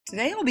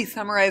Today I'll be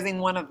summarizing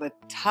one of the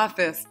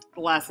toughest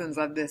lessons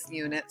of this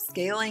unit,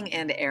 scaling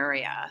and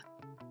area.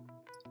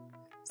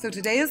 So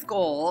today's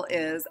goal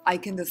is I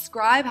can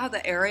describe how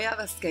the area of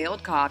a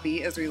scaled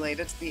copy is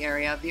related to the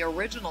area of the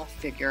original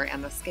figure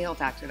and the scale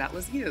factor that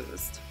was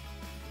used.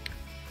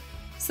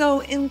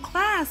 So in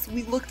class,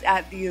 we looked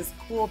at these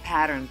cool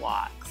pattern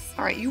blocks.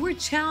 All right, you were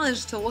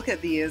challenged to look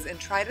at these and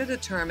try to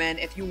determine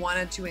if you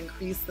wanted to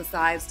increase the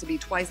size to be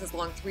twice as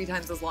long, 3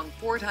 times as long,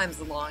 4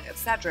 times as long,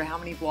 etc., how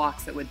many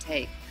blocks it would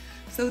take.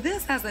 So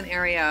this has an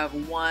area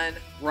of 1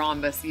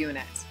 rhombus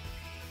unit.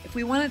 If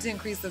we wanted to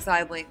increase the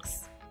side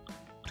lengths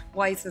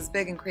twice as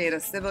big and create a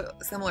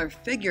similar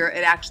figure,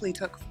 it actually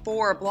took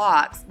 4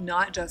 blocks,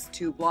 not just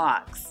 2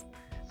 blocks.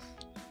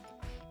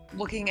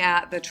 Looking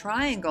at the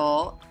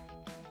triangle,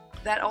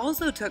 that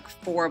also took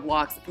 4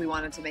 blocks if we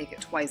wanted to make it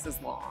twice as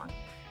long.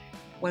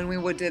 When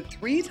we did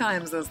 3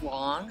 times as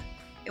long,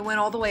 it went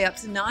all the way up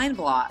to 9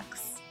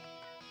 blocks.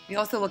 We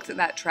also looked at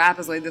that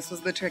trapezoid. This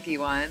was the tricky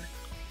one.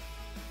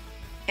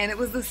 And it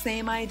was the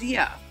same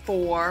idea.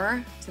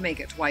 4 to make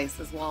it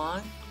twice as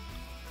long.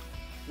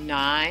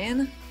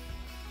 9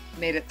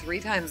 made it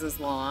 3 times as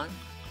long.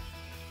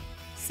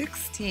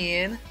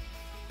 16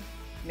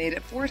 made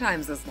it 4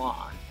 times as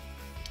long.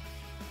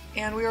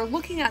 And we are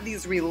looking at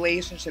these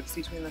relationships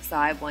between the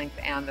side length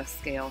and the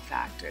scale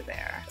factor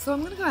there. So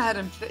I'm going to go ahead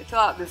and fill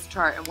out this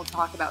chart and we'll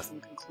talk about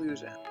some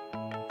conclusions.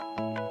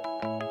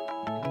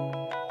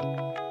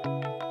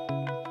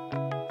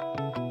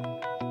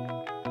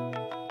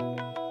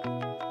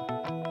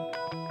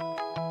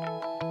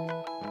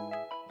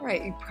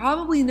 Alright, you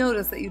probably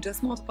noticed that you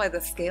just multiply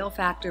the scale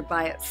factor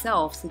by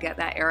itself to get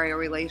that area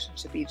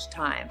relationship each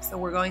time. So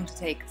we're going to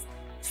take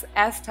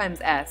s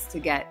times s to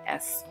get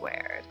s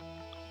squared.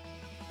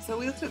 So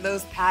we looked at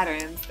those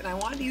patterns, and I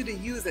wanted you to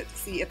use it to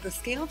see if the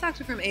scale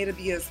factor from A to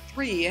B is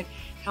 3,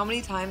 how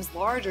many times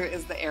larger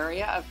is the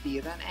area of B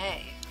than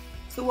A?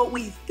 So what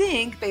we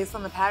think, based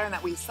on the pattern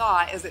that we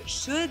saw, is it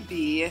should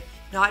be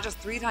not just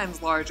 3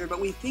 times larger, but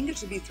we think it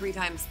should be 3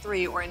 times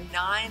 3 or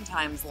 9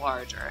 times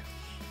larger.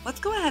 Let's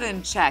go ahead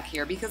and check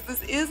here, because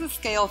this is a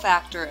scale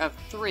factor of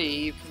 3,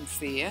 you can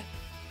see.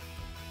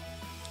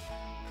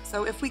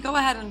 So if we go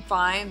ahead and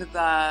find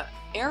the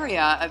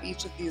area of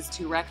each of these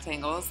 2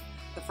 rectangles,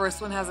 the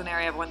first one has an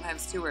area of 1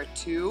 times 2 or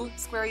 2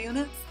 square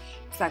units.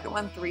 The second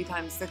one, 3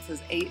 times 6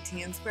 is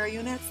 18 square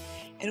units.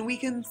 And we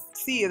can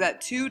see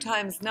that 2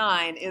 times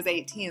 9 is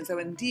 18. So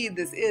indeed,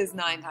 this is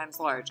 9 times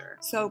larger.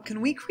 So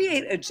can we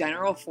create a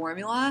general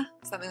formula,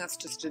 something that's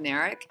just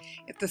generic?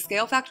 If the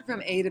scale factor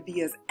from A to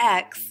B is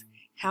x,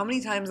 how many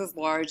times as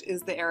large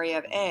is the area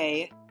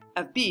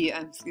of B,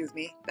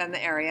 than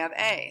the area of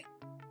A?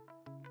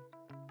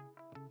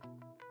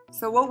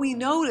 So what we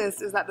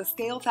noticed is that the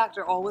scale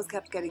factor always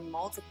kept getting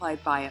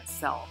multiplied by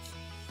itself.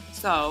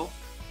 So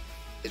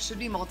it should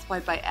be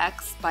multiplied by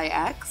x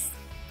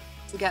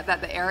to get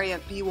that the area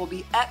of B will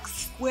be x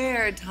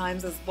squared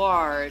times as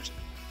large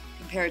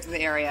compared to the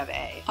area of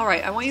A. All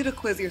right, I want you to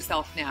quiz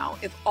yourself now.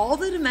 If all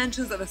the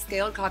dimensions of a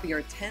scaled copy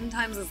are 10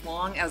 times as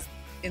long as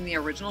in the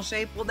original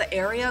shape, will the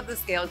area of the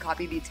scaled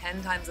copy be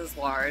 10 times as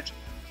large?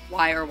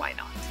 Why or why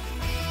not?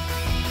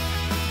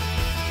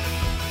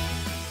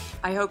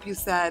 I hope you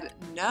said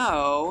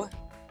no.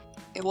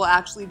 It will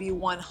actually be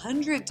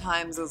 100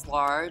 times as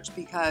large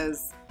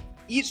because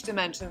each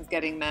dimension is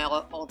getting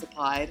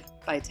multiplied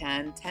by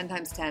 10. 10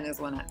 times 10 is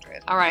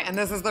 100. All right, and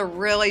this is the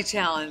really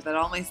challenge that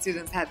all my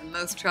students had the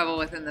most trouble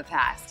with in the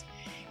past.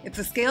 If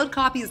the scaled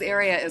copy's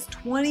area is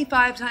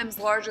 25 times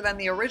larger than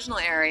the original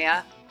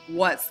area,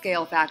 what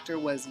scale factor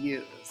was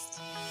used?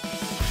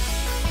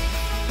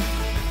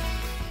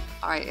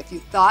 All right, if you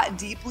thought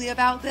deeply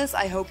about this,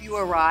 I hope you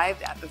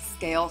arrived at the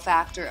scale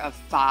factor of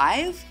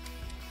 5.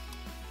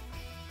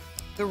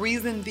 The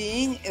reason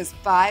being is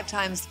 5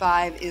 times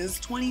 5 is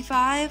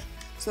 25.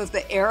 So if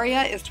the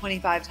area is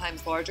 25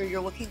 times larger,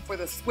 you're looking for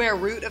the square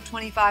root of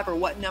 25 or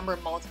what number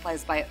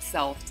multiplies by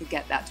itself to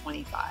get that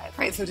 25. All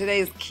right, so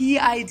today's key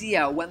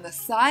idea, when the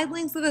side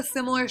lengths of a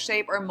similar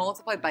shape are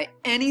multiplied by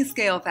any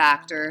scale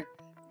factor,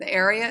 the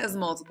area is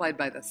multiplied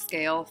by the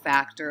scale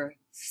factor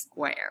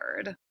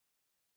squared.